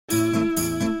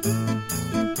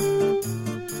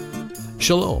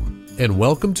Shalom, and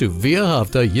welcome to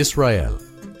V'ahavta Yisrael,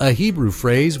 a Hebrew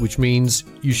phrase which means,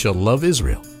 you shall love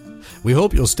Israel. We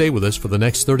hope you'll stay with us for the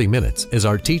next 30 minutes as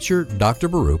our teacher, Dr.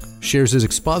 Baruch, shares his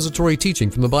expository teaching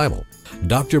from the Bible.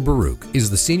 Dr. Baruch is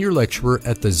the senior lecturer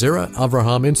at the Zera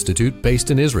Avraham Institute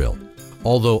based in Israel.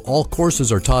 Although all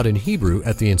courses are taught in Hebrew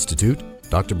at the Institute,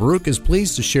 Dr. Baruch is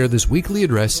pleased to share this weekly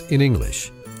address in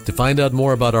English. To find out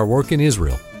more about our work in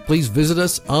Israel, please visit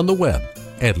us on the web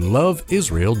at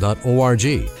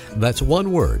loveisrael.org. That's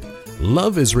one word,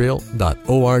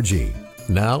 loveisrael.org.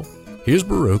 Now, here's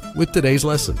Baruch with today's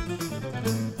lesson.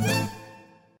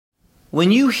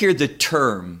 When you hear the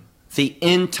term, the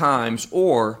end times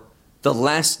or the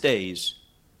last days,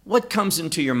 what comes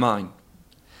into your mind?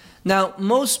 Now,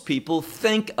 most people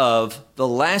think of the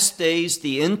last days,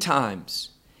 the end times,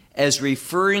 as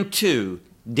referring to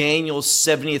Daniel's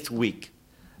 70th week.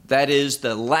 That is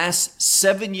the last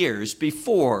 7 years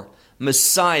before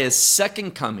Messiah's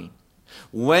second coming,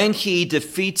 when he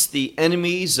defeats the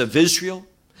enemies of Israel,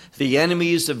 the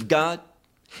enemies of God.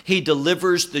 He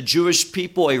delivers the Jewish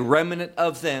people, a remnant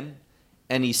of them,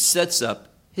 and he sets up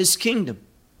his kingdom.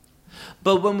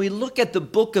 But when we look at the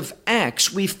book of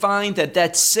Acts, we find that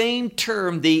that same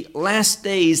term, the last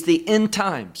days, the end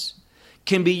times,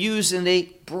 can be used in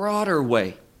a broader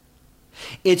way.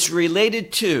 It's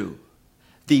related to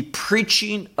the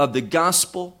preaching of the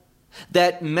gospel,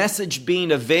 that message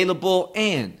being available,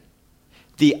 and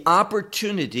the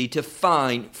opportunity to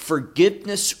find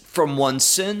forgiveness from one's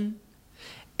sin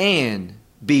and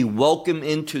be welcome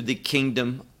into the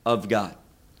kingdom of God.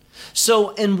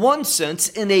 So in one sense,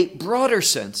 in a broader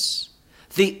sense,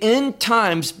 the end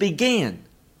times began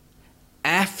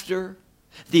after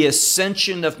the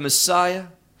ascension of Messiah,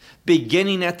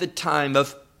 beginning at the time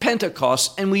of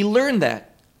Pentecost, and we learn that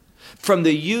from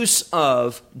the use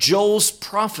of Joel's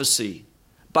prophecy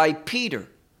by Peter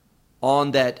on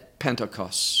that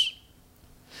Pentecost.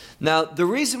 Now, the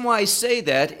reason why I say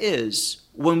that is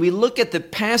when we look at the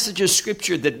passage of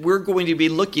Scripture that we're going to be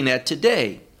looking at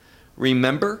today,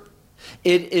 remember,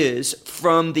 it is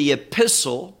from the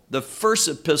epistle, the first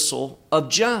epistle of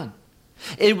John.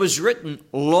 It was written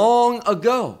long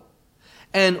ago.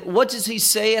 And what does he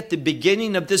say at the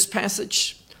beginning of this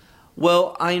passage?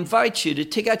 Well, I invite you to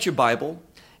take out your Bible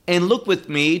and look with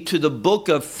me to the book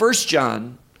of 1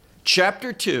 John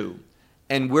chapter 2,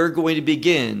 and we're going to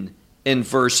begin in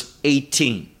verse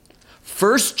 18.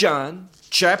 1 John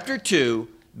chapter 2,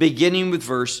 beginning with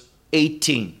verse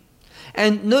 18.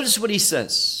 And notice what he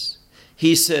says.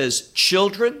 He says,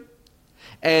 children,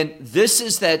 and this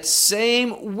is that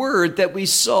same word that we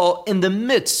saw in the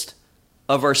midst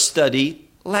of our study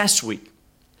last week.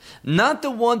 Not the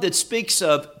one that speaks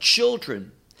of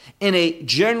children in a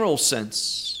general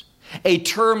sense, a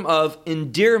term of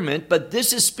endearment, but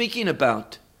this is speaking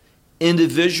about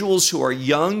individuals who are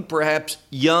young, perhaps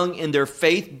young in their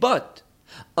faith, but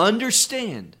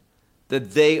understand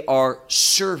that they are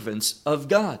servants of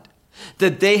God,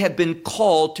 that they have been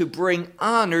called to bring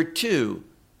honor to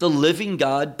the living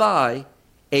God by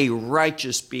a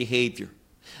righteous behavior,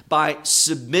 by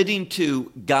submitting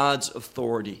to God's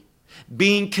authority,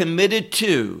 being committed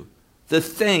to the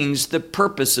things, the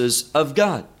purposes of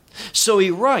God. So he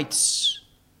writes,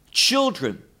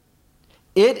 children,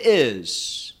 it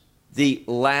is the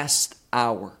last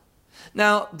hour.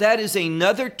 Now, that is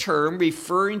another term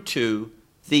referring to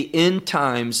the end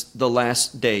times, the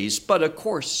last days. But of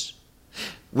course,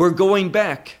 we're going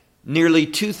back nearly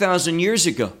 2,000 years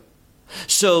ago.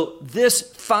 So this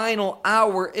final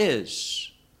hour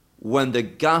is when the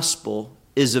gospel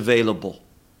is available.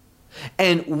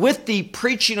 And with the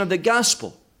preaching of the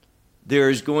gospel, there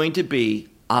is going to be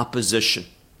opposition.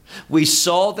 We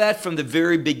saw that from the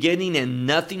very beginning, and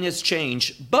nothing has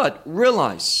changed. But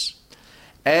realize,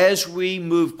 as we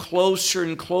move closer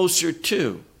and closer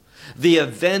to the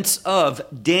events of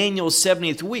Daniel's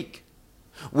 70th week,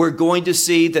 we're going to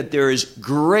see that there is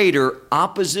greater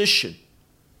opposition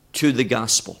to the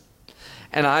gospel.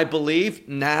 And I believe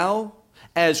now,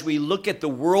 as we look at the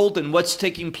world and what's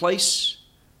taking place,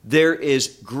 there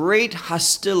is great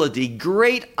hostility,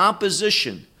 great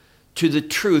opposition to the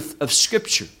truth of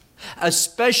Scripture,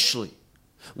 especially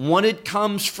when it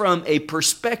comes from a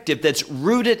perspective that's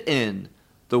rooted in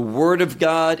the Word of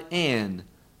God and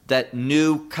that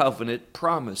new covenant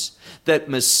promise that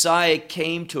Messiah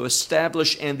came to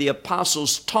establish and the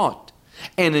apostles taught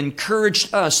and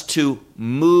encouraged us to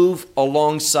move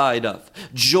alongside of,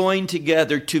 join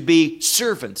together to be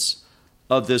servants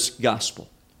of this gospel.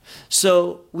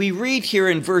 So we read here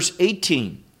in verse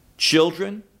 18,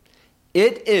 children,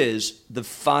 it is the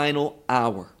final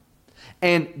hour.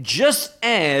 And just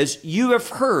as you have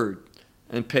heard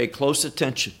and pay close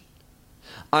attention.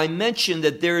 I mentioned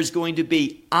that there is going to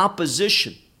be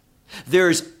opposition. There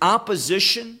is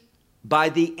opposition by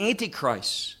the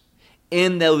Antichrist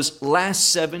in those last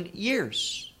 7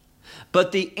 years.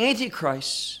 But the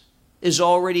Antichrist is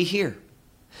already here.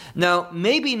 Now,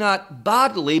 maybe not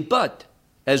bodily, but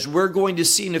as we're going to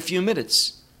see in a few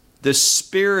minutes, the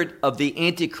spirit of the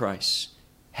Antichrist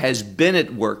has been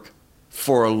at work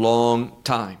for a long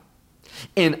time,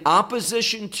 in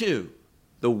opposition to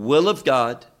the will of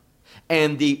God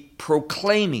and the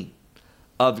proclaiming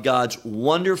of God's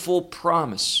wonderful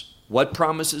promise. What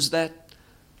promise is that?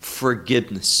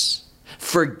 Forgiveness.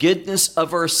 Forgiveness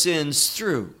of our sins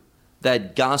through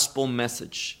that gospel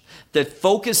message that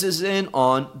focuses in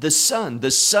on the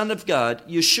Son of God,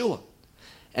 Yeshua,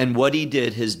 and what he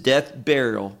did, his death,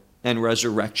 burial, and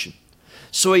resurrection.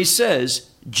 So he says,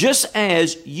 just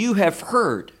as you have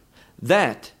heard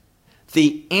that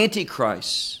the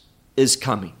Antichrist is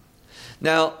coming.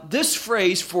 Now, this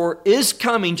phrase for is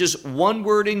coming, just one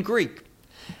word in Greek,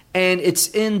 and it's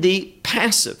in the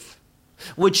passive,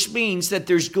 which means that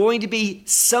there's going to be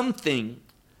something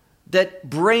that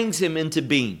brings him into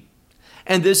being.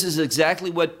 And this is exactly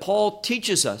what Paul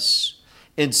teaches us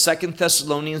in 2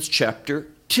 Thessalonians chapter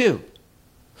 2.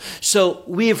 So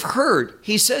we have heard,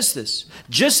 he says this,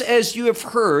 just as you have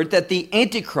heard that the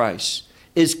Antichrist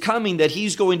is coming, that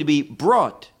he's going to be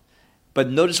brought. But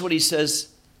notice what he says,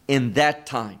 in that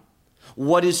time.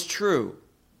 What is true?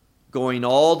 Going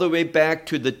all the way back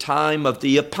to the time of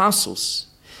the apostles.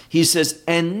 He says,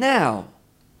 and now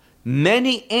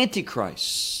many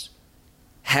antichrists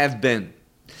have been.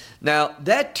 Now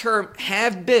that term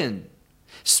have been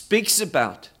speaks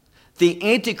about the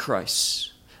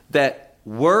antichrists that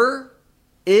were,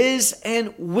 is,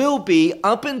 and will be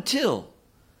up until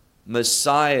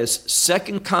Messiah's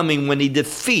second coming, when he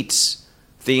defeats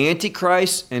the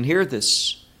Antichrist, and hear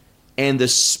this, and the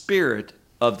spirit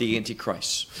of the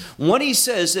Antichrist. When he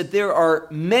says that there are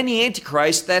many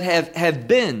Antichrists that have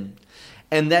been,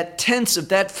 and that tense of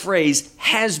that phrase,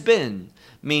 has been,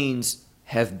 means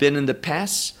have been in the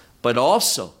past, but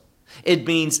also it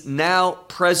means now,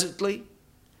 presently,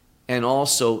 and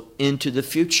also into the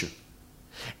future.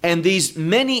 And these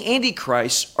many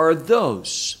Antichrists are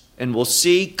those, and we'll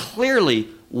see clearly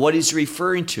what he's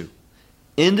referring to,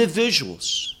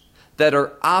 individuals that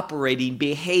are operating,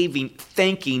 behaving,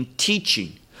 thinking,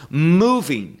 teaching,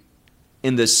 moving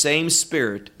in the same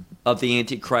spirit of the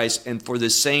Antichrist and for the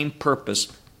same purpose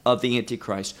of the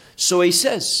Antichrist. So he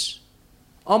says,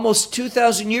 almost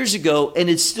 2,000 years ago, and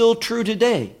it's still true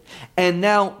today, and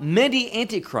now many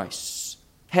Antichrists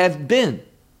have been,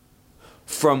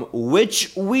 from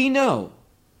which we know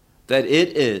that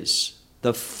it is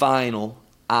the final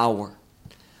hour.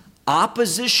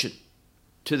 Opposition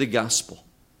to the gospel.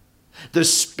 The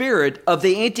spirit of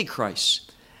the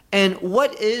Antichrist. And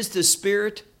what is the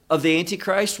spirit of the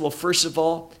Antichrist? Well, first of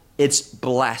all, it's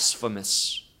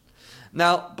blasphemous.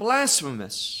 Now,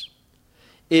 blasphemous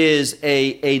is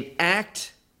an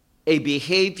act, a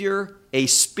behavior, a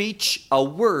speech, a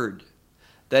word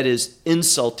that is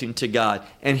insulting to God.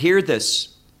 And hear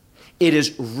this, it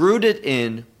is rooted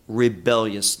in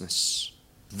rebelliousness.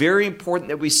 Very important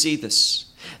that we see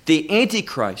this. The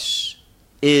Antichrist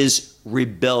is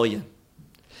rebellion.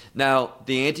 Now,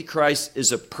 the Antichrist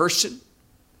is a person,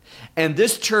 and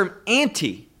this term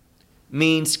anti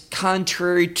means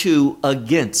contrary to,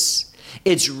 against.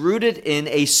 It's rooted in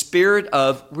a spirit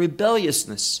of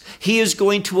rebelliousness. He is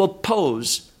going to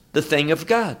oppose the thing of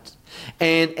God.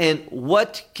 And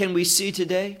what can we see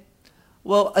today?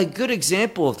 Well, a good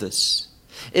example of this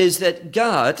is that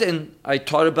God, and I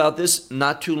taught about this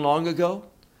not too long ago,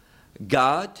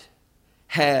 God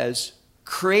has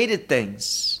created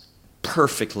things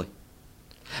perfectly.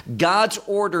 God's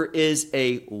order is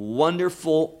a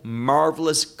wonderful,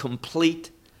 marvelous,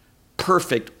 complete,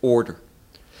 perfect order.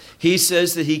 He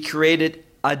says that he created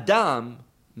Adam,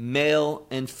 male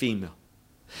and female.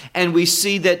 And we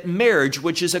see that marriage,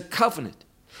 which is a covenant,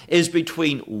 is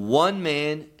between one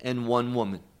man and one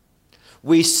woman.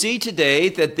 We see today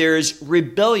that there is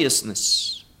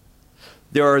rebelliousness.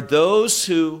 There are those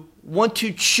who want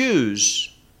to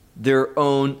choose their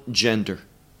own gender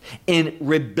in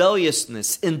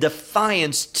rebelliousness, in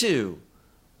defiance to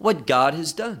what God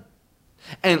has done.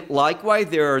 And likewise,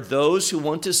 there are those who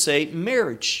want to say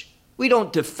marriage. We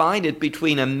don't define it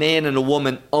between a man and a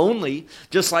woman only,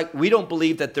 just like we don't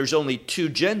believe that there's only two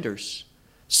genders.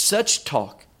 Such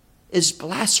talk is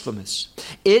blasphemous.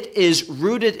 It is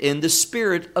rooted in the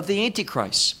spirit of the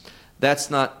Antichrist. That's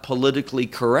not politically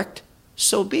correct,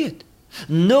 so be it.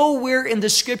 Nowhere in the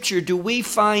scripture do we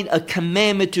find a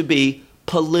commandment to be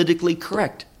politically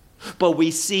correct. But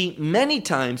we see many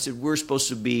times that we're supposed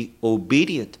to be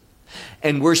obedient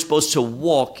and we're supposed to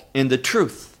walk in the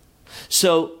truth.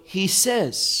 So he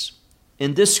says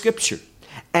in this scripture,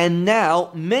 and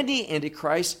now many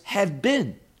antichrists have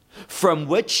been, from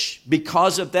which,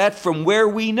 because of that, from where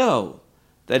we know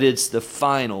that it's the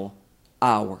final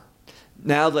hour.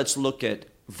 Now let's look at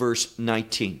verse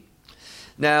 19.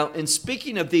 Now, in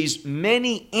speaking of these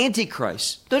many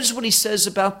antichrists, notice what he says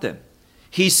about them.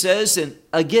 He says, and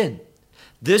again,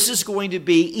 this is going to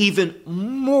be even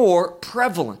more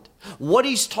prevalent. What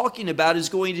he's talking about is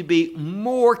going to be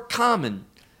more common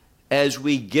as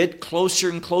we get closer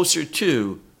and closer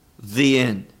to the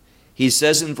end. He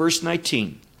says in verse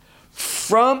 19,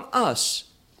 from us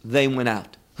they went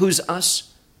out. Who's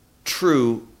us?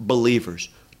 True believers,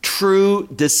 true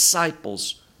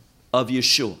disciples of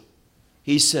Yeshua.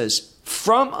 He says,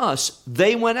 from us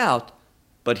they went out,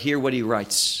 but hear what he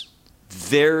writes.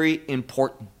 Very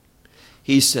important.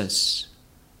 He says,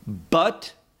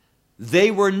 but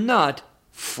they were not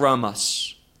from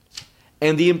us.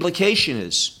 And the implication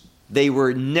is, they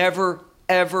were never,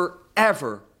 ever,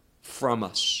 ever from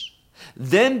us.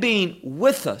 Them being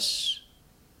with us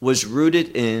was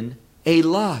rooted in a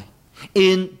lie,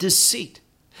 in deceit.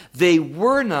 They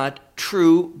were not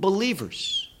true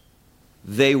believers.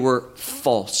 They were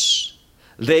false.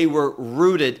 They were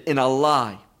rooted in a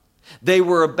lie. They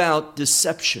were about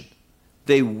deception.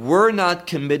 They were not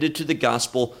committed to the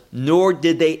gospel, nor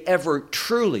did they ever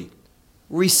truly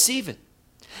receive it.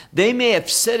 They may have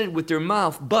said it with their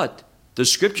mouth, but the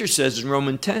scripture says in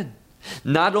Romans 10,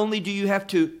 not only do you have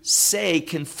to say,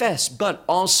 confess, but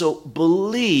also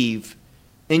believe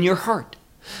in your heart.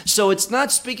 So it's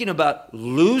not speaking about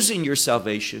losing your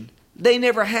salvation. They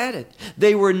never had it.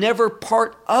 They were never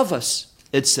part of us,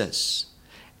 it says.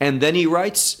 And then he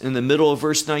writes in the middle of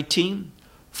verse 19,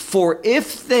 for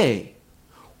if they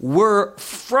were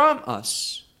from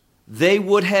us, they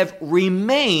would have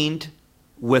remained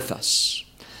with us.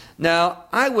 Now,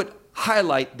 I would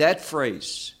highlight that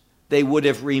phrase, they would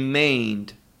have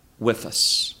remained with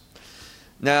us.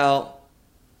 Now,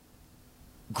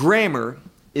 grammar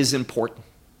is important.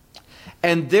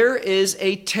 And there is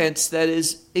a tense that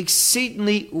is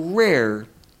exceedingly rare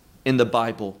in the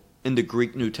Bible, in the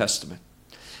Greek New Testament.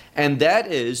 And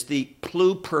that is the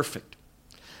pluperfect.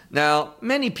 Now,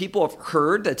 many people have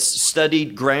heard, that's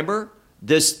studied grammar,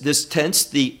 this tense,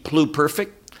 the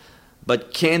pluperfect,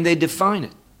 but can they define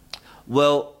it?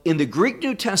 Well, in the Greek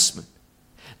New Testament,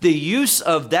 the use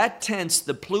of that tense,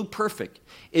 the pluperfect,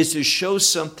 is to show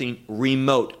something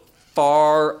remote,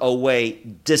 far away,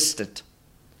 distant.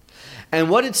 And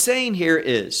what it's saying here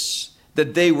is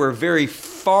that they were very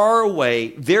far away,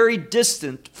 very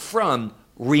distant from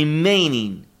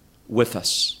remaining with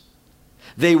us.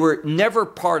 They were never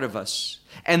part of us,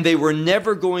 and they were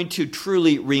never going to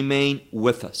truly remain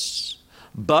with us.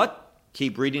 But,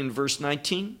 keep reading in verse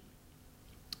 19,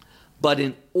 but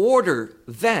in order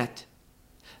that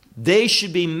they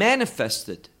should be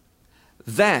manifested,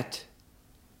 that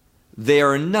they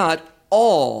are not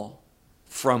all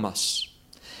from us.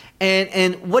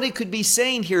 And what it could be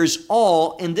saying here is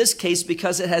all, in this case,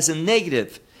 because it has a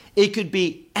negative. It could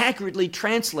be accurately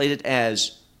translated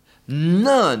as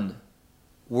none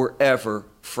were ever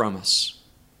from us.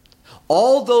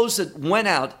 All those that went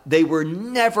out, they were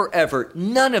never ever,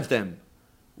 none of them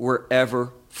were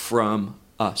ever from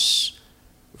us.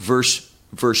 Verse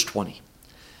 20.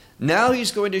 Now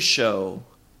he's going to show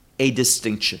a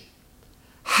distinction.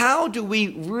 How do we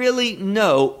really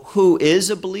know who is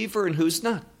a believer and who's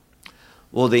not?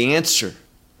 Well, the answer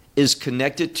is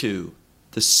connected to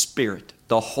the Spirit,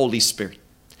 the Holy Spirit,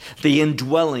 the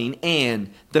indwelling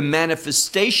and the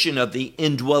manifestation of the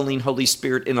indwelling Holy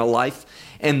Spirit in a life,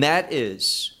 and that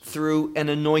is through an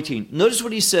anointing. Notice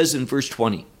what he says in verse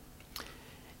 20.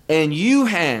 And you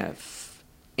have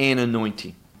an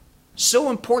anointing. So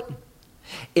important.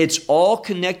 It's all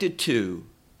connected to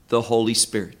the Holy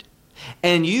Spirit.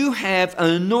 And you have an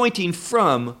anointing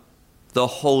from the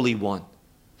Holy One.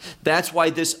 That's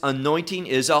why this anointing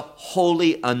is a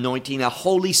holy anointing, a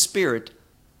Holy Spirit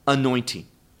anointing.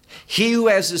 He who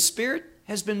has the Spirit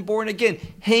has been born again.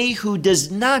 He who does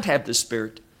not have the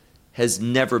Spirit has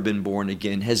never been born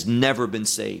again, has never been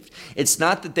saved. It's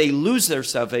not that they lose their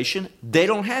salvation. They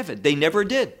don't have it. They never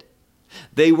did.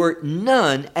 They were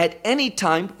none at any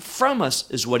time from us,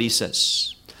 is what he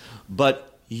says.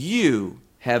 But you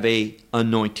have a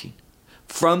anointing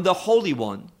from the Holy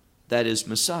One, that is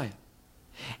Messiah.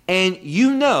 And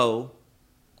you know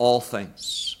all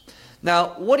things. Now,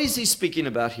 what is he speaking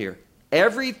about here?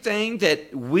 Everything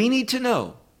that we need to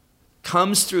know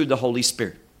comes through the Holy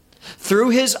Spirit. Through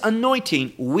his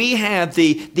anointing, we have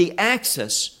the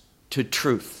access to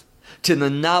truth, to the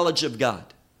knowledge of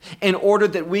God, in order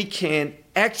that we can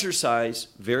exercise,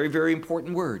 very, very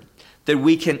important word, that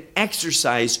we can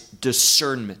exercise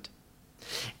discernment.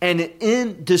 And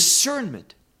in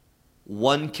discernment,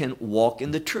 one can walk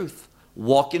in the truth,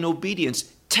 walk in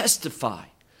obedience, testify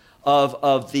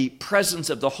of the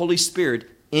presence of the Holy Spirit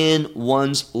in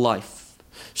one's life.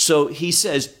 So he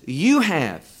says, you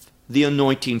have the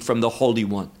anointing from the Holy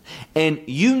One, and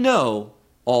you know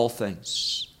all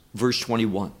things. Verse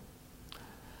 21.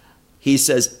 He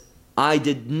says, I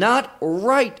did not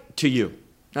write to you.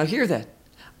 Now hear that.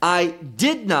 I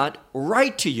did not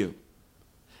write to you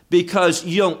because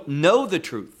you don't know the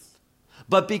truth,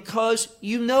 but because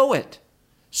you know it.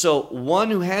 So one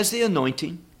who has the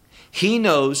anointing, he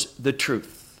knows the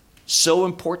truth. So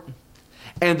important.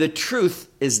 And the truth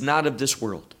is not of this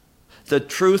world. The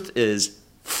truth is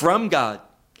from God.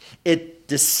 It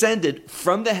descended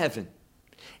from the heaven.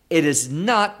 It is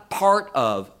not part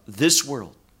of this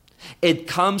world. It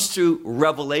comes through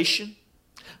revelation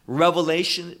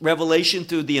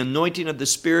through the anointing of the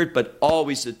Spirit, but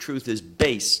always the truth is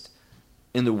based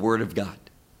in the Word of God.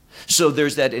 So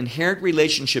there's that inherent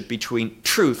relationship between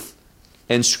truth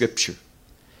and Scripture.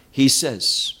 He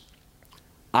says,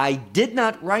 I did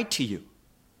not write to you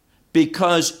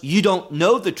because you don't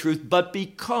know the truth, but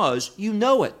because you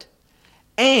know it.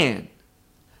 And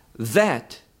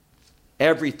that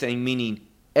everything, meaning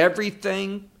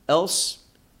everything else,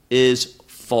 is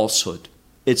falsehood.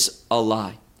 It's a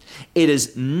lie. It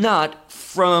is not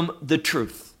from the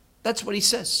truth. That's what he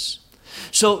says.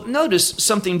 So notice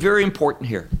something very important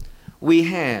here. We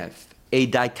have a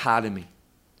dichotomy.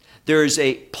 There is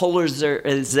a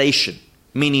polarization,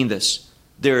 meaning this.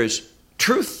 There is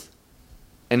truth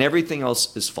and everything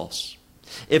else is false.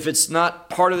 If it's not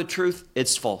part of the truth,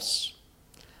 it's false.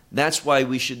 That's why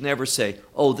we should never say,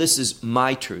 oh, this is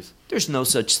my truth. There's no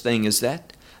such thing as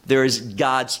that. There is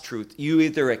God's truth. You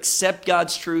either accept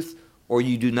God's truth or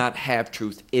you do not have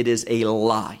truth. It is a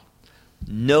lie.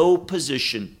 No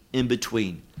position in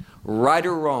between, right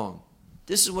or wrong.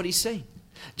 This is what he's saying.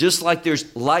 Just like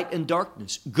there's light and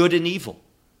darkness, good and evil,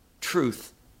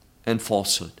 truth and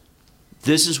falsehood.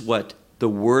 This is what the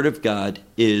Word of God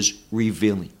is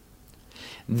revealing.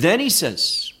 Then he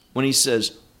says, when he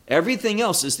says everything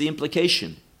else is the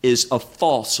implication, is a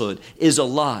falsehood, is a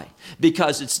lie,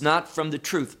 because it's not from the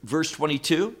truth. Verse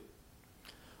 22,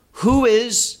 who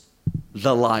is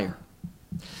the liar?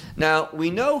 Now, we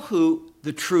know who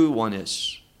the true one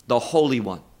is, the Holy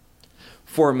One.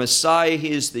 For Messiah,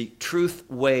 he is the truth,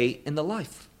 way, and the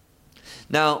life.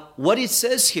 Now, what it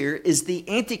says here is the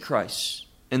Antichrist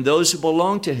and those who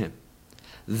belong to him.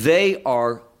 They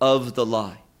are of the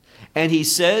lie. And he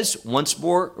says, once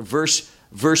more, verse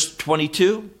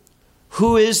 22,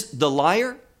 who is the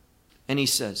liar? And he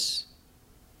says,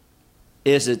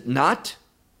 is it not?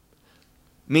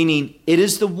 Meaning, it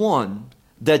is the one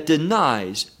that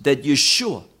denies that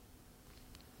Yeshua.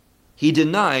 He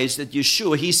denies that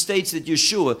Yeshua, he states that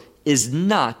Yeshua is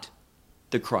not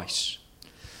the Christ.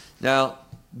 Now,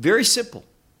 very simple.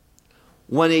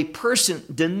 When a person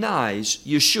denies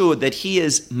Yeshua that he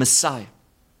is Messiah,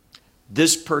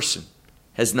 this person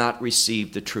has not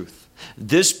received the truth.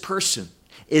 This person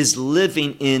is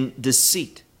living in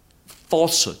deceit,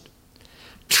 falsehood.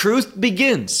 Truth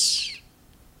begins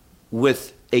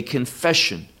with a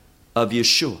confession of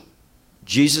Yeshua,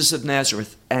 Jesus of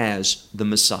Nazareth, as the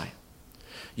Messiah.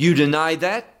 You deny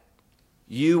that,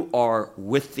 you are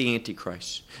with the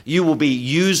Antichrist. You will be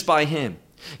used by him.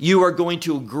 You are going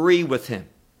to agree with him.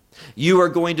 You are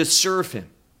going to serve him.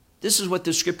 This is what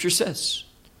the scripture says.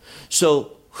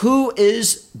 So, who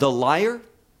is the liar?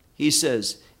 He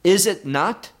says, is it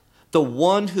not the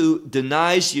one who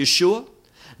denies Yeshua,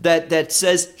 that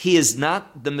says he is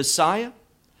not the Messiah?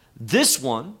 This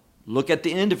one, look at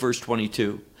the end of verse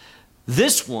 22,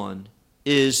 this one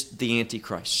is the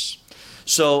Antichrist.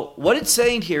 So what it's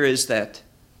saying here is that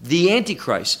the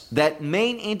Antichrist, that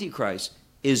main Antichrist,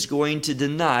 is going to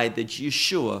deny that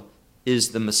Yeshua is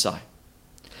the Messiah.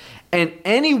 And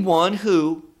anyone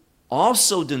who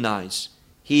also denies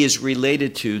he is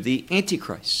related to the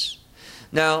Antichrist.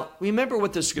 Now, remember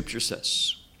what the scripture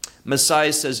says.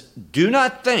 Messiah says, do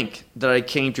not think that I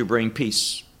came to bring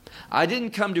peace. I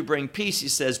didn't come to bring peace, he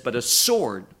says, but a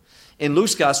sword. In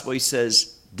Luke's gospel, he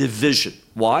says division.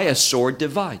 Why? A sword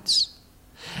divides.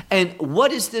 And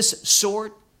what is this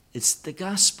sword? It's the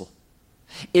gospel.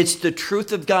 It's the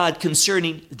truth of God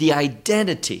concerning the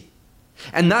identity.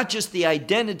 And not just the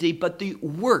identity, but the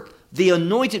work. The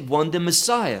anointed one, the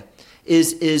Messiah,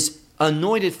 is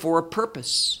anointed for a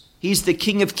purpose. He's the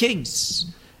King of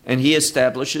Kings. and he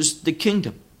establishes the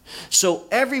kingdom. So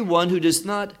everyone who does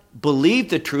not believe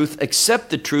the truth, accept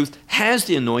the truth, has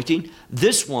the anointing.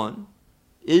 This one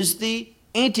is the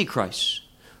Antichrist.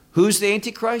 Who's the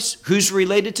Antichrist? Who's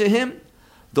related to him?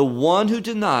 The one who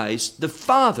denies the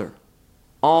Father,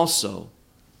 also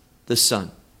the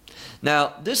Son.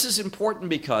 Now, this is important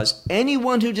because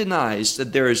anyone who denies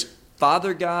that there is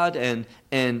Father God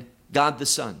and God the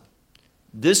Son,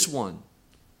 this one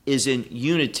is in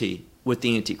unity with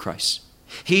the Antichrist.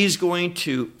 He's going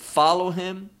to follow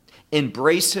him,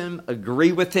 embrace him,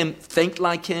 agree with him, think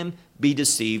like him, be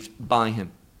deceived by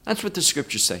him. That's what the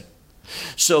scriptures say.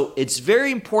 So it's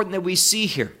very important that we see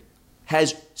here,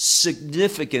 has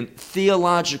significant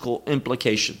theological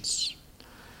implications,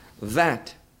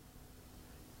 that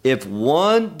if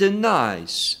one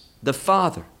denies the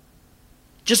Father,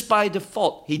 just by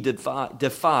default, he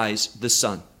defies the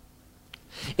Son.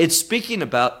 It's speaking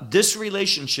about this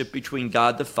relationship between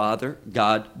God the Father,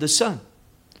 God the Son.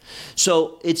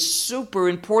 So it's super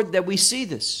important that we see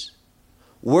this.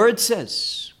 Where it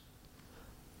says,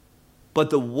 but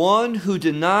the one who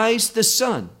denies the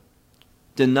Son,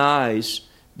 the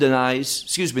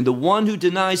one who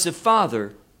denies the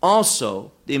Father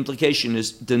also, the implication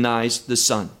is, denies the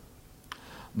Son.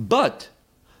 But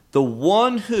the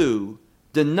one who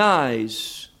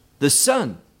denies the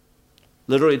Son,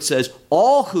 literally it says,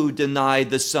 all who deny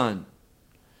the Son,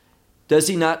 does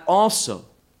he not also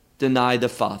deny the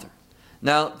Father?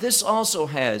 Now, this also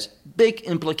has big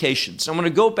implications. I'm going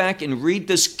to go back and read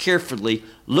this carefully.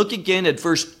 Look again at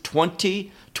verse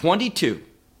 22.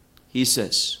 He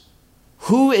says,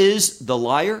 who is the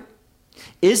liar?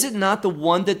 Is it not the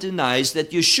one that denies that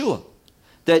Yeshua,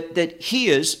 that he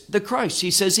is the Christ?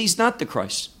 He says he's not the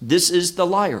Christ. This is the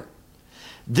liar.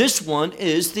 This one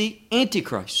is the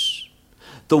Antichrist.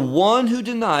 The one who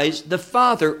denies the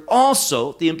Father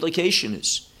also, the implication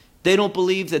is, they don't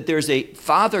believe that there's a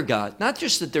Father God. Not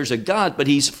just that there's a God, but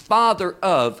he's Father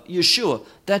of Yeshua.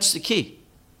 That's the key.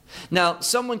 Now,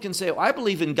 someone can say, oh, I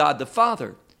believe in God the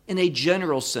Father in a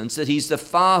general sense, that he's the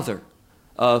Father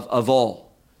of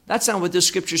all. That's not what this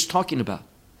scripture is talking about.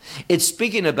 It's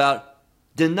speaking about,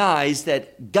 denies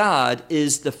that God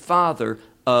is the Father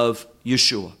of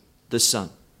Yeshua, the Son.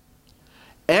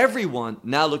 Everyone,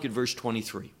 now look at verse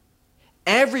 23.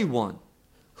 Everyone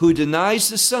who denies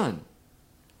the Son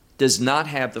does not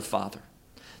have the Father.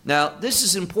 Now, this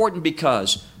is important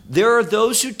because there are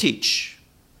those who teach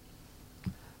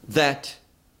that,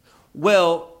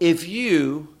 well, if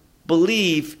you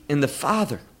believe in the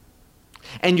Father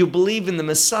and you believe in the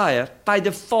Messiah, by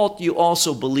default you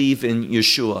also believe in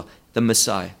Yeshua, the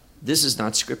Messiah. This is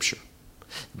not Scripture.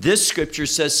 This Scripture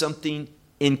says something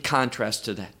in contrast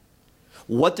to that.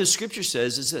 What the Scripture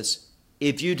says is this: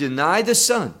 if you deny the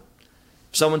Son,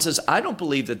 someone says, I don't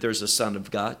believe that there's a Son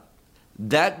of God,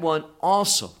 that one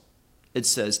also, it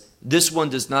says, this one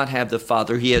does not have the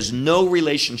Father. He has no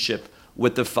relationship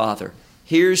with the Father.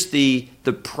 Here's the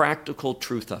practical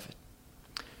truth of it.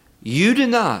 You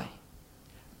deny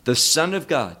the Son of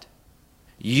God,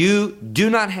 you do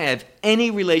not have any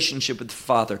relationship with the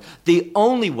Father. The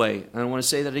only way, and I want to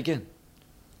say that again,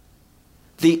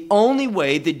 the only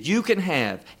way that you can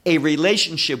have a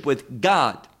relationship with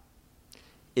God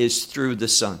is through the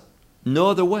Son. No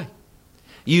other way.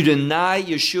 You deny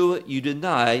Yeshua, you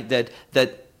deny that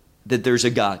there's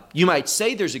a God. You might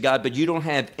say there's a God, but you don't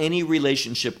have any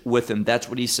relationship with him. That's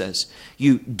what he says.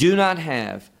 You do not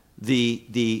have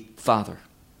the Father.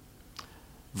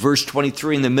 Verse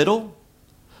 23 in the middle,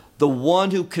 the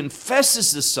one who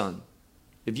confesses the Son,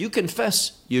 if you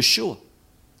confess Yeshua,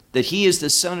 that he is the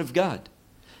Son of God,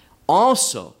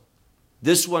 also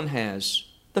this one has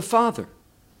the Father.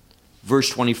 Verse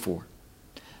 24,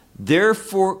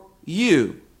 therefore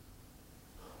you,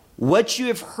 what you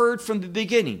have heard from the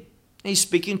beginning, and he's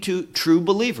speaking to true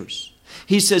believers.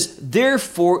 He says,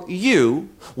 therefore you,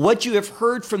 what you have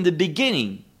heard from the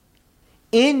beginning,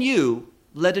 in you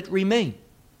let it remain.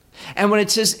 And when it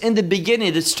says in the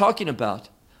beginning, it's talking about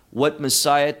what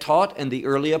Messiah taught and the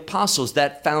early apostles,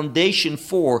 that foundation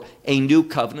for a new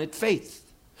covenant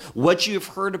faith. What you have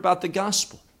heard about the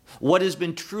gospel, what has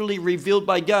been truly revealed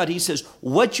by God. He says,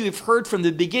 what you have heard from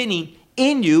the beginning,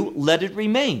 in you let it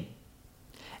remain.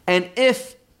 And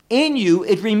if in you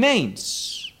it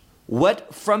remains,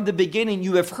 what from the beginning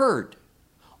you have heard,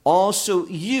 also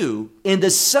you in the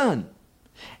Son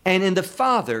and in the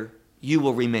Father you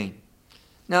will remain.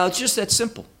 Now, it's just that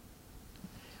simple.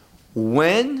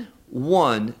 When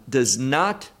one does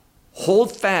not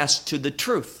hold fast to the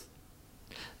truth,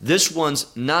 this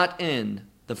one's not in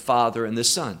the Father and the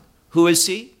Son. Who is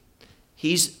he?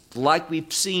 He's like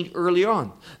we've seen earlier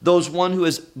on. Those one who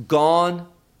has gone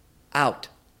out,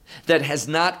 that has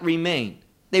not remained.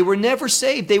 They were never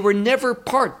saved. They were never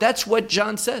part. That's what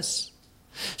John says.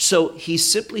 So he's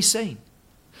simply saying,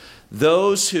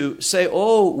 those who say,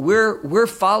 oh, we're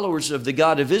followers of the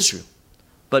God of Israel,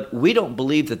 but we don't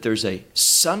believe that there's a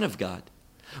Son of God.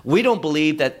 We don't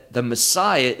believe that the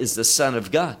Messiah is the Son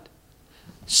of God.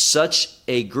 Such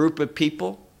a group of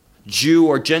people, Jew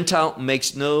or Gentile,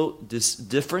 makes no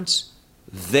difference.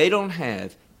 They don't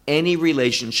have any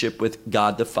relationship with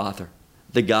God the Father,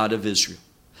 the God of Israel.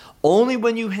 Only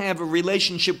when you have a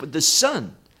relationship with the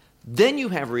Son, then you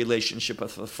have a relationship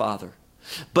with the Father.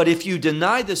 But if you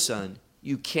deny the Son,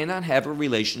 you cannot have a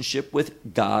relationship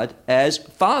with God as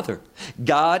Father,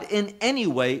 God in any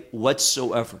way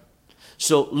whatsoever.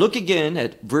 So look again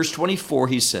at verse 24.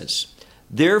 He says,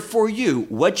 therefore you,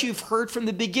 what you've heard from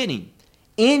the beginning,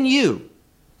 in you,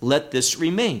 let this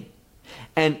remain.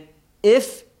 And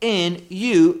if in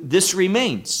you this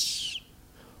remains,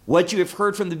 what you have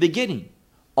heard from the beginning,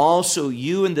 also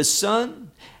you in the Son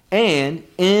and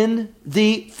in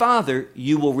the Father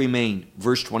you will remain.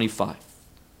 Verse 25.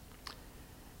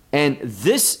 And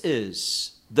this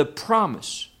is the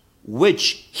promise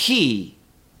which he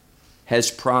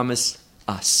has promised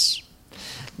us.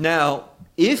 Now,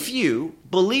 if you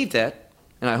believe that,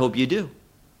 and I hope you do,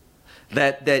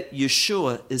 that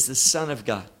Yeshua is the Son of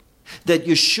God, that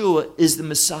Yeshua is the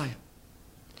Messiah,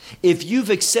 if you've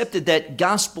accepted that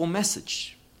gospel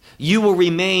message, you will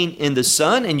remain in the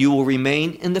Son and you will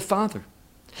remain in the Father.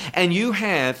 And you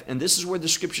have, and this is where the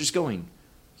scripture is going,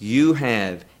 you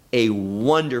have a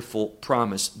wonderful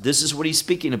promise. This is what he's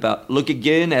speaking about. Look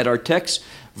again at our text,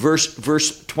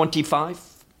 verse 25.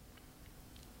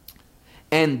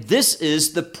 And this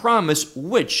is the promise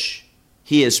which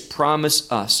he has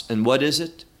promised us. And what is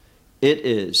it? It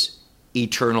is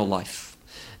eternal life.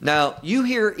 Now, you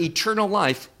hear eternal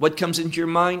life, what comes into your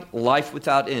mind? Life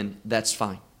without end. That's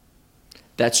fine.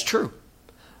 That's true.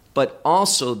 But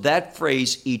also that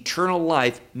phrase, eternal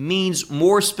life, means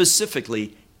more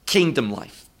specifically kingdom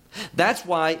life. That's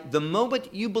why the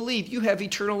moment you believe, you have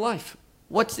eternal life.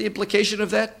 What's the implication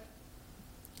of that?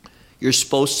 You're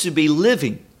supposed to be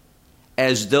living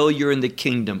as though you're in the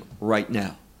kingdom right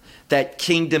now. That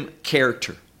kingdom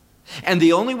character. And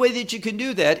the only way that you can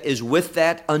do that is with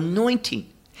that anointing.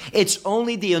 It's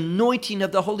only the anointing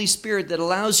of the Holy Spirit that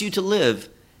allows you to live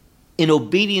in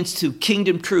obedience to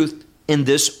kingdom truth in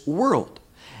this world.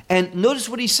 And notice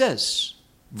what he says,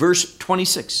 verse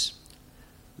 26.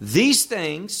 These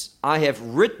things I have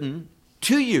written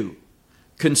to you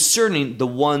concerning the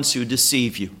ones who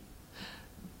deceive you.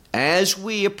 As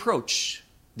we approach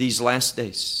these last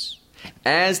days,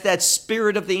 as that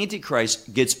spirit of the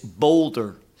Antichrist gets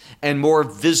bolder and more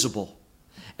visible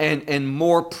and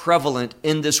more prevalent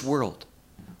in this world,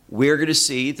 we're going to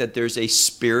see that there's a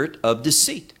spirit of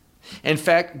deceit. In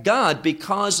fact, God,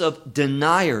 because of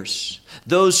deniers,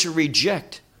 those who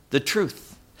reject the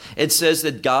truth, it says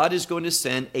that God is going to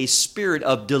send a spirit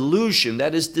of delusion,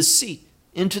 that is deceit,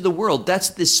 into the world. That's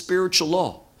the spiritual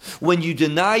law. When you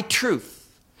deny truth,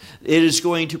 it is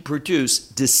going to produce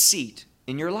deceit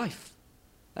in your life.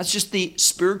 That's just the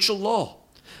spiritual law.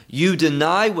 You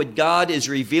deny what God is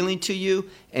revealing to you,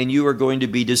 and you are going to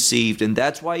be deceived. And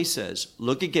that's why he says,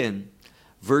 look again,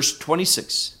 verse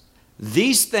 26.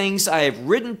 These things I have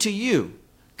written to you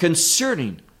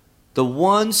concerning the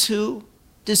ones who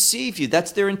deceive you.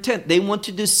 That's their intent. They want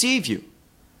to deceive you.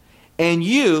 And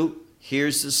you,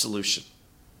 here's the solution.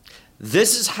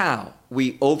 This is how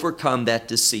we overcome that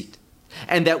deceit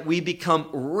and that we become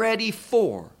ready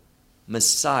for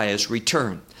Messiah's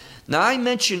return. Now, I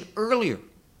mentioned earlier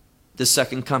the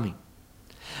second coming.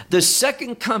 The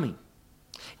second coming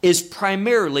is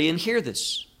primarily, and hear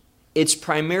this, it's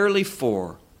primarily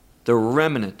for the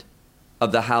remnant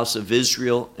of the house of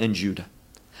Israel and Judah.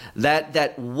 That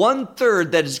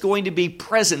 1/3 that is going to be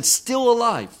present, still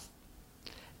alive,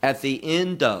 at the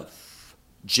end of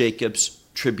Jacob's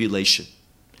tribulation.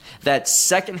 That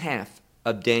second half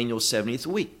of Daniel's 70th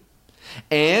week.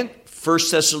 And 1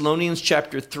 Thessalonians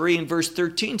chapter 3 and verse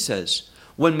 13 says,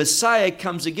 when Messiah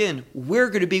comes again, we're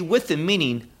going to be with him,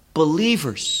 meaning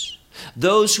believers,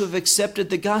 those who have accepted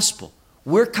the gospel.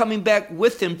 We're coming back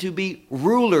with him to be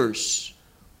rulers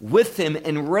with him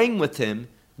and reign with him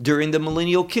during the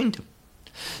millennial kingdom.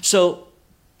 So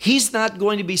he's not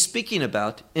going to be speaking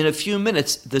about, in a few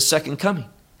minutes, the second coming.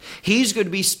 He's going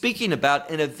to be speaking about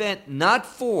an event not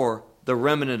for the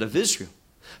remnant of Israel,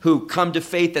 who come to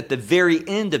faith at the very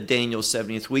end of Daniel's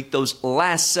 70th week, those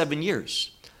last 7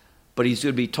 years. But he's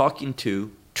going to be talking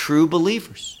to true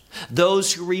believers,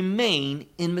 those who remain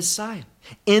in Messiah,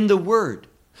 in the Word,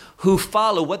 who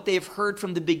follow what they've heard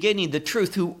from the beginning, the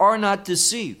truth, who are not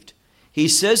deceived. He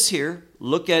says here,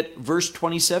 look at verse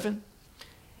 27,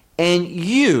 and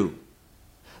you,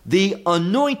 the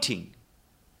anointing,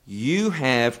 you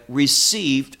have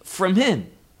received from him.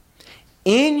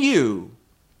 In you,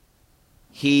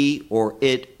 he or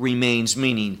it remains,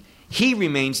 meaning he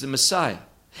remains the Messiah.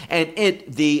 And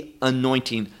it, the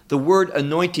anointing. The word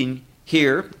anointing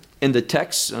here in the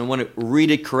text, I want to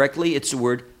read it correctly, it's the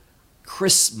word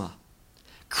chrisma.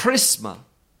 Chrisma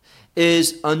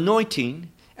is anointing,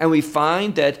 and we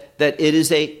find that it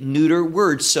is a neuter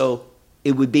word, so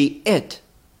it would be it.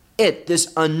 It,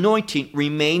 this anointing,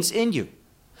 remains in you.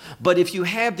 But if you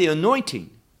have the anointing,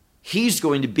 he's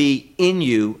going to be in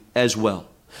you as well.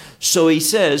 So he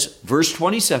says, verse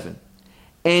 27,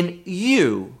 and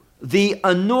you, the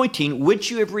anointing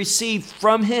which you have received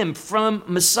from him, from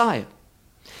Messiah,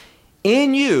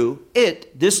 in you,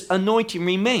 it, this anointing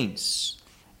remains.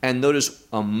 And notice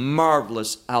a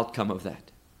marvelous outcome of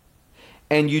that.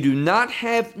 And you do not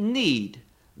have need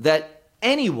that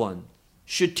anyone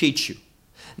should teach you.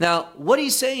 Now, what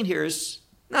he's saying here is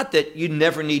not that you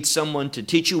never need someone to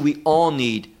teach you. We all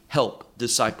need help,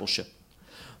 discipleship.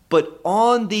 But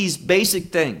on these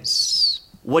basic things,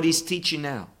 what he's teaching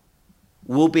now,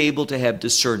 we'll be able to have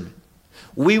discernment.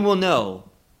 We will know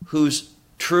who's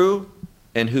true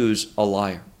and who's a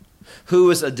liar,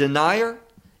 who is a denier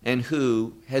and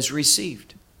who has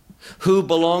received, who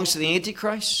belongs to the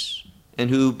Antichrist and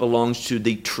who belongs to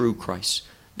the true Christ.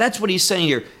 That's what he's saying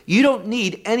here. You don't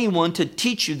need anyone to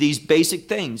teach you these basic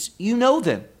things. You know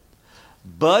them.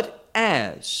 But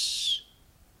as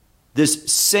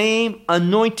this same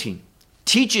anointing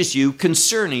teaches you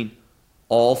concerning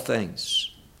all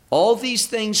things, all these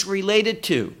things related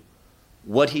to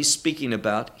what he's speaking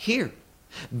about here.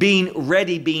 Being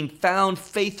ready, being found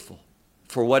faithful.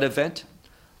 For what event?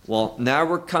 Well, now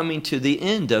we're coming to the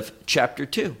end of chapter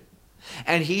 2.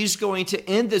 And he's going to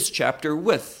end this chapter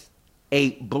with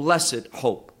a blessed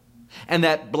hope. And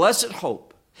that blessed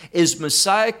hope is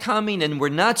Messiah coming, and we're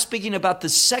not speaking about the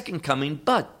second coming,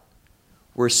 but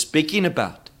we're speaking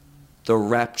about the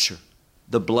rapture,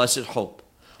 the blessed hope.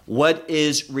 What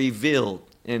is revealed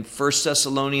in 1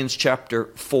 Thessalonians chapter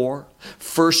 4,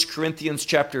 1 Corinthians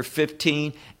chapter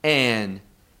 15, and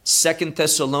 2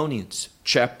 Thessalonians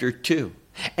chapter 2,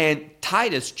 and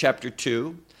Titus chapter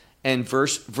 2, and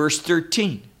verse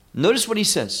 13. Notice what he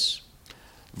says.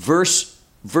 Verse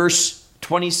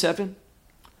 27,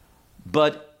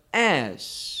 but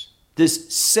as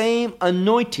this same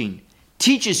anointing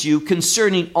teaches you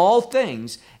concerning all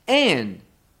things, and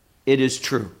it is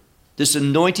true. This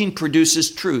anointing produces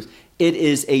truth. It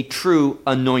is a true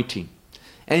anointing.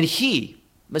 And he,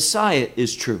 Messiah,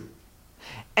 is true.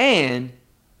 And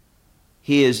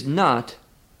he is not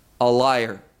a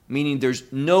liar, meaning there's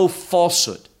no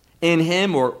falsehood in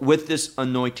him or with this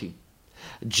anointing.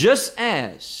 Just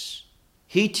as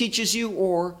he teaches you,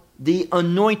 or the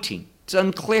anointing, it's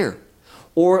unclear,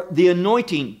 or the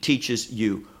anointing teaches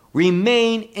you,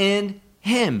 remain in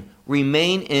him,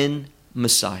 remain in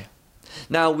Messiah.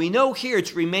 Now we know here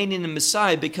it's remaining in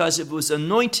Messiah because if it was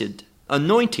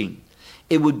anointing,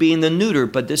 it would be in the neuter,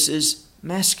 but this is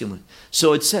masculine.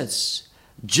 So it says,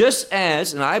 just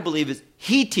as, and I believe it,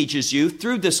 he teaches you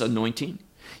through this anointing,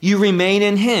 you remain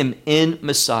in him, in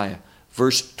Messiah.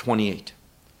 Verse 28.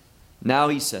 Now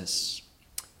he says,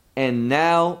 and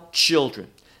now children.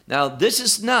 Now this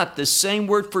is not the same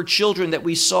word for children that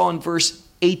we saw in verse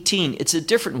 18. It's a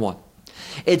different one.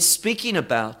 It's speaking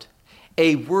about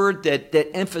a word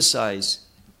that emphasizes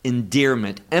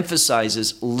endearment,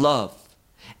 emphasizes love,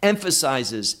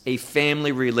 emphasizes a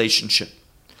family relationship.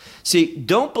 See,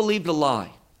 don't believe the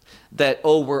lie that,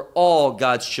 oh, we're all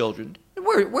God's children.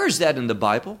 Where's that in the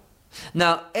Bible?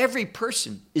 Now, every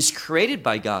person is created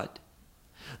by God.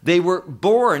 They were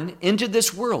born into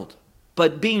this world.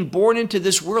 But being born into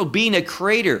this world, being a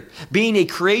creator, being a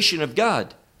creation of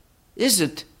God,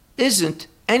 isn't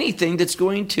anything that's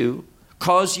going to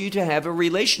cause you to have a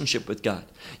relationship with God.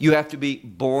 You have to be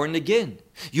born again.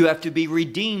 You have to be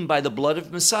redeemed by the blood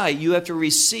of Messiah. You have to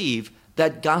receive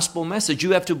that gospel message.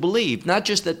 You have to believe, not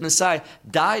just that Messiah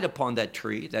died upon that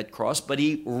tree, that cross, but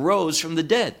he rose from the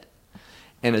dead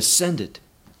and ascended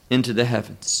into the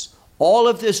heavens. All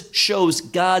of this shows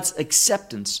God's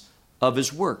acceptance of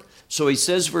his work. So he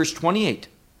says, verse 28,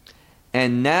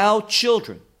 and now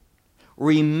children,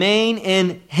 remain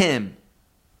in him.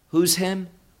 Who's him?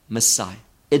 Messiah.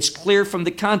 It's clear from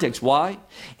the context. Why?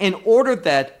 In order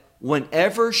that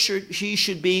whenever he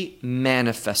should be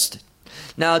manifested.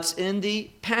 Now it's in the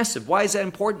passive. Why is that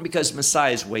important? Because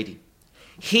Messiah is waiting.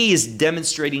 He is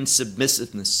demonstrating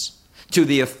submissiveness to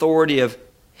the authority of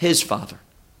his Father.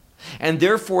 And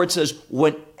therefore it says,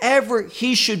 whenever whenever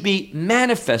he should be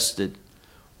manifested,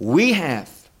 we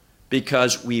have,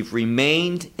 because we've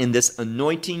remained in this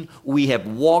anointing, we have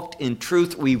walked in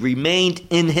truth, we remained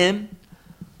in him.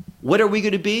 What are we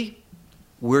going to be?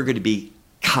 We're going to be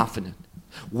confident.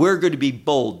 We're going to be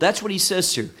bold. That's what he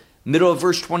says here, middle of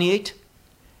verse 28.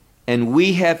 And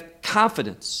we have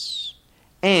confidence,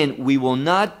 and we will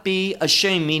not be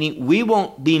ashamed, meaning we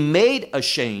won't be made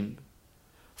ashamed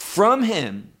from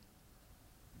him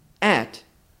at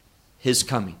his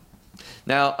coming.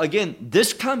 Now, again,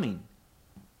 this coming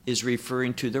is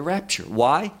referring to the rapture.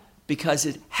 Why? Because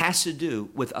it has to do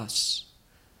with us.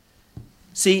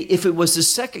 See, if it was the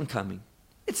second coming,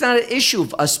 it's not an issue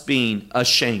of us being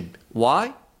ashamed.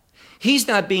 Why? He's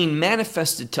not being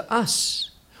manifested to us.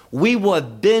 We will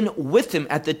have been with him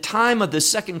at the time of the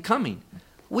second coming.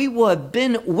 We will have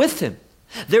been with him.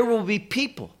 There will be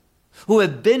people who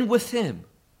have been with him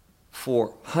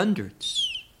for hundreds,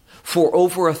 for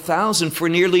over 1,000, for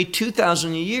nearly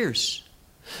 2,000 years.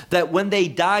 That when they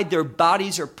died, their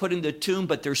bodies are put in the tomb,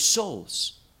 but their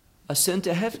souls ascend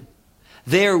to heaven.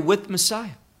 They are with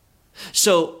Messiah.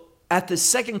 So at the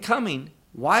second coming,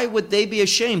 why would they be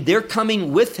ashamed? They're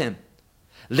coming with him.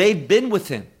 They've been with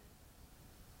him.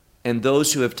 And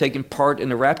those who have taken part in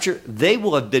the rapture, they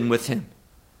will have been with him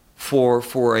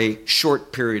for a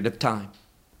short period of time.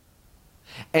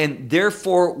 And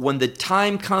therefore, when the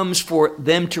time comes for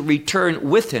them to return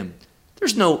with him,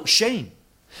 there's no shame.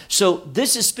 So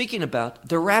this is speaking about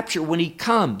the rapture when he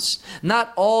comes,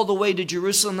 not all the way to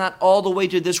Jerusalem, not all the way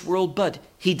to this world, but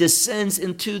he descends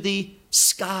into the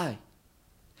sky.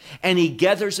 And he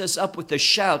gathers us up with the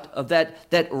shout of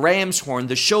that ram's horn,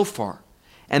 the shofar.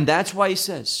 And that's why he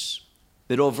says,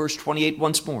 middle of verse 28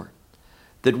 once more,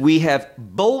 that we have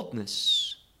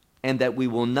boldness and that we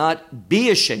will not be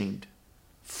ashamed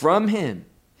from him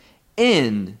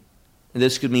in, and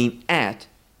this could mean at,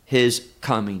 his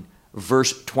coming.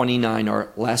 Verse 29,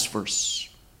 our last verse.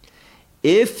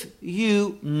 If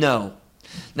you know.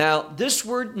 Now, this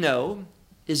word know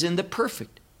is in the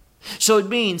perfect. So it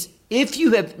means if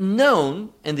you have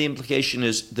known, and the implication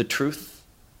is the truth,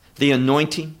 the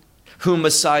anointing, who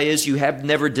Messiah is, you have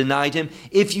never denied him.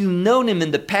 If you've known him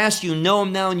in the past, you know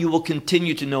him now, and you will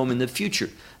continue to know him in the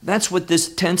future. That's what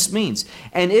this tense means.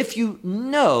 And if you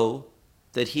know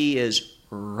that he is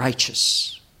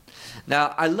righteous.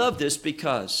 Now, I love this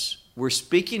because we're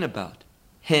speaking about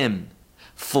him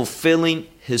fulfilling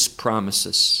his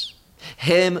promises,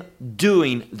 him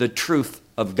doing the truth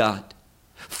of God,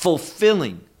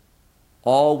 fulfilling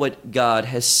all what God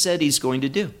has said he's going to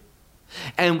do.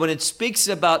 And when it speaks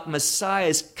about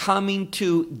Messiah's coming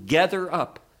to gather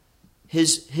up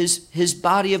his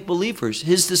body of believers,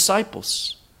 his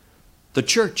disciples, the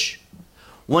church,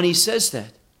 when he says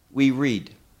that, we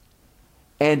read,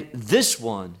 and this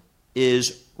one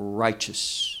is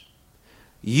righteous.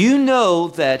 You know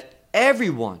that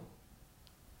everyone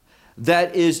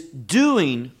that is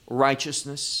doing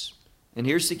righteousness, and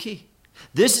here's the key,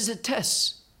 this is a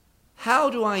test. How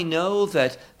do I know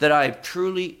that I've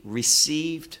truly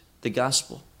received the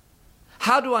gospel?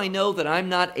 How do I know that I'm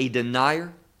not a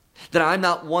denier? That I'm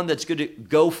not one that's going to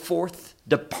go forth,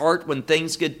 depart when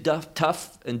things get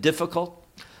tough and difficult?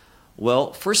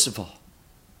 Well, first of all,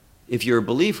 if you're a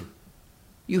believer,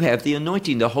 you have the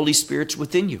anointing, the Holy Spirit's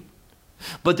within you.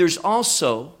 But there's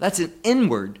also, that's an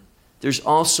inward, there's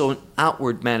also an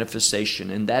outward manifestation,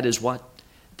 and that is what?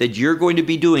 That you're going to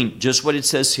be doing just what it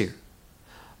says here.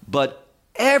 But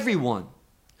everyone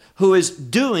who is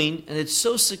doing, and it's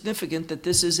so significant that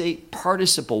this is a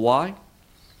participle. Why?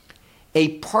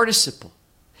 A participle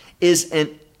is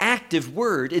an active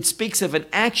word. It speaks of an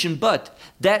action, but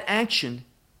that action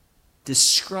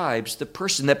describes the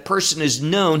person. That person is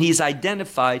known. He's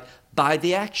identified by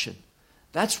the action.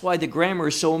 That's why the grammar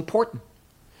is so important.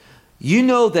 You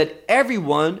know that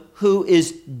everyone who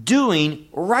is doing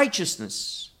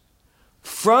righteousness,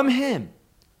 from him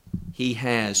he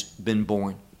has been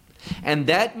born. And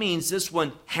that means this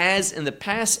one has in the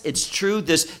past, it's true,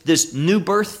 this new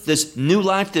birth, this new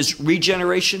life, this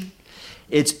regeneration,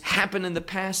 it's happened in the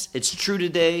past, it's true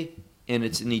today, and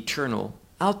it's an eternal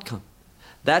outcome.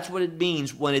 That's what it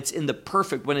means when it's in the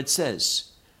perfect, when it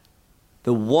says,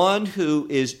 the one who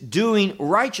is doing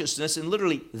righteousness, and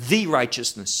literally the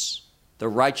righteousness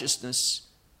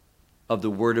of the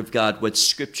Word of God, what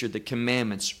Scripture, the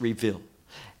commandments reveal.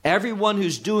 Everyone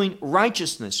who's doing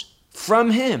righteousness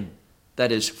from him,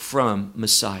 that is from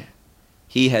Messiah.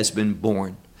 He has been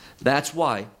born. That's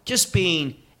why just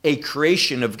being a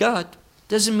creation of God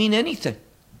doesn't mean anything.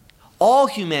 All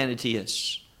humanity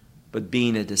is. But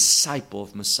being a disciple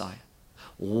of Messiah,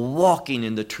 walking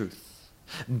in the truth,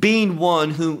 being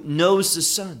one who knows the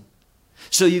Son,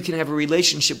 so you can have a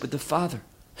relationship with the Father,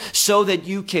 so that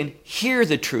you can hear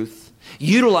the truth,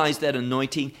 utilize that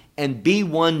anointing, and be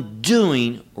one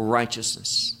doing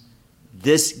righteousness.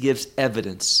 This gives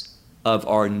evidence of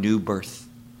our new birth,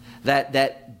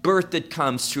 that birth that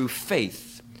comes through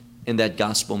faith in that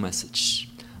gospel message.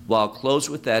 Well, I'll close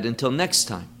with that. Until next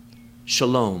time,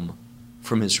 shalom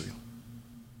from Israel.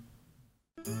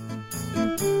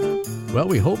 Well,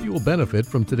 we hope you will benefit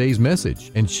from today's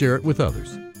message and share it with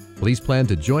others. Please plan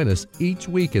to join us each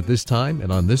week at this time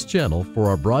and on this channel for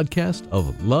our broadcast of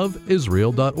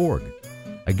loveisrael.org.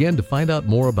 Again, to find out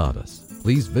more about us,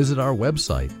 please visit our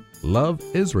website,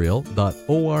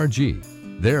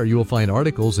 loveisrael.org. There you will find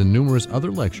articles and numerous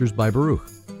other lectures by Baruch.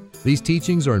 These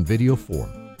teachings are in video form.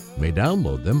 You may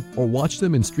download them or watch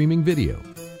them in streaming video.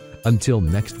 Until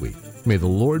next week, may the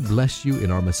Lord bless you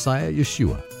in our Messiah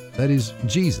Yeshua, that is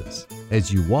Jesus,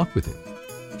 as you walk with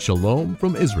Him. Shalom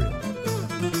from Israel.